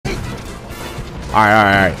All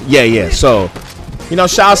right. Yeah. So, you know,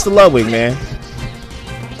 shouts to Ludwig, man.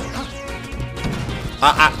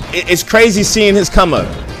 It's crazy seeing his come up.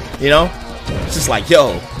 You know, it's just like,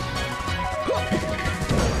 yo.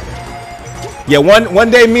 Yeah,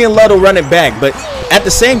 one day me and Lud will run it back, but at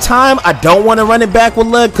the same time, I don't want to run it back with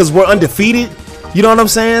Lud because we're undefeated. You know what I'm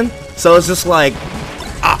saying? So it's just like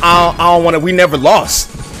I don't want to. We never lost.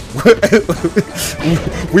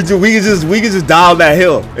 we can just dial that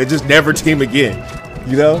hill and just never team again.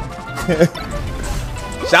 You know?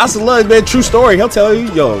 Shouts to Lud, man. True story. He'll tell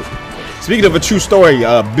you. Yo, speaking of a true story,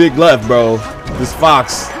 big left, bro. This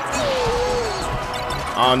Fox.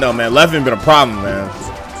 I don't know, man. Leffen been a problem, man.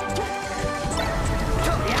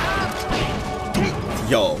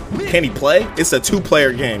 Yo, can he play? It's a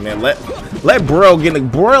two-player game, man. Let Broil get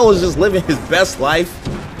it. Broil is just living his best life.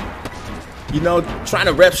 You know, trying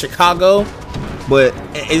to rep Chicago, but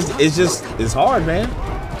it's hard, man.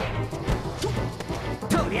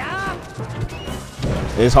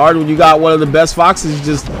 It's hard when you got one of the best Foxes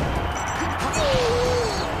just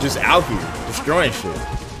out here destroying shit.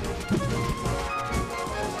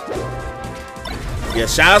 Yeah,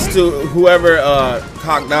 shouts to whoever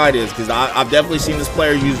Cock Died is, because I've definitely seen this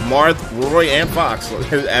player use Marth, Roy, and Fox,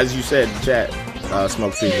 as you said in the chat.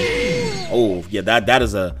 Smoke Fever. Oh yeah, that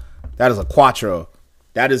is a quattro.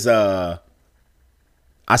 That is I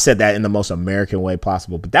said that in the most American way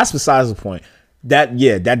possible, but that's besides the point. That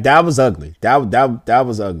was ugly. That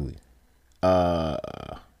was ugly.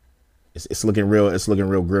 It's looking real. It's looking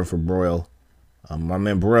real grim for Broil. My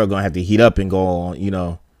man Broil gonna have to heat up and go on, you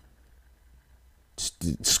know,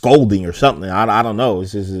 scolding or something. I don't know.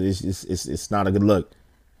 It's not a good look.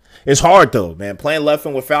 It's hard though, man. Playing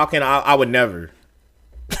Leffen with Falcon, I would never.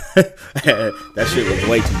 That shit was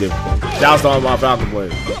way too difficult. Shouts to all my Falcon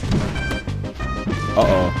players.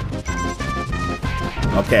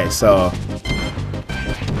 Okay, so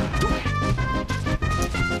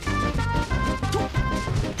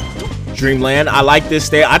Dreamland. I like this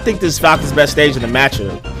stage. I think this is Falcon's best stage in the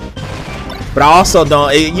matchup. But I also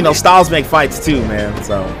don't, you know, styles make fights too, man.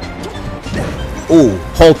 So, ooh,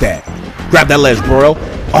 hold that. Grab that ledge, Broil.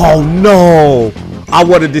 Oh no! I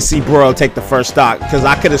wanted to see Broil take the first stock because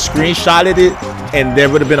I could have screenshotted it, and there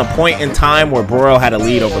would have been a point in time where Broil had a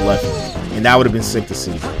lead over Leffen, and that would have been sick to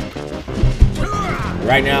see.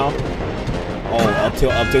 Right now, oh, up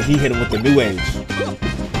till he hit him with the new age.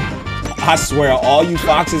 I swear, all you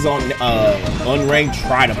Foxes on unranked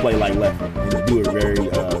try to play like Leffen and do it very.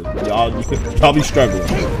 Y'all be struggling.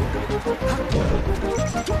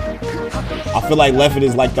 I feel like Leffen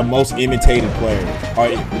is like the most imitated player. Or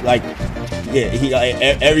like, yeah,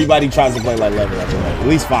 everybody tries to play like Leffen. I feel like. At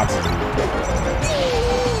least Foxes.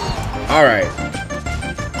 All right.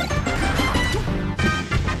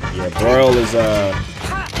 Yeah, Broil is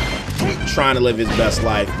trying to live his best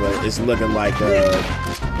life, but it's looking like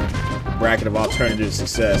bracket of alternative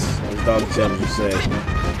success, as Dog Challenge said,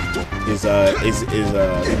 is you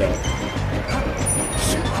know,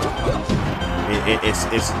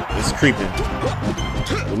 it's creeping.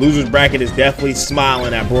 The loser's bracket is definitely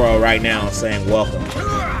smiling at Broil right now, saying welcome,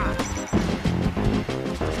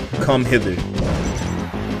 come hither.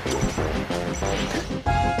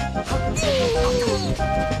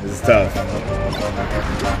 This is tough.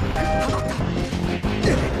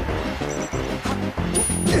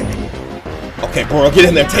 Okay, Broil, get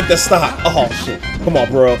in there. Take the stock. Oh, shit. Come on,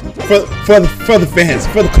 Broil. For the fans,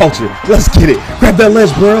 for the culture. Let's get it. Grab that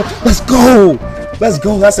ledge, Broil. Let's go. Let's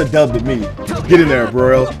go. That's a dub to me. Get in there,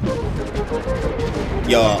 Broil.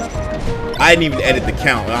 Y'all, I didn't even edit the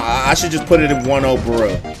count. I should just put it in 1-0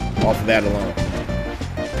 Broil off of that alone.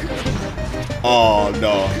 Oh,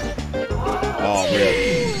 no. Oh,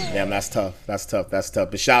 man. Damn, that's tough. That's tough. That's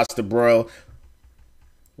tough. But shouts to Broil.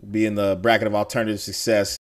 Be in the bracket of alternative success.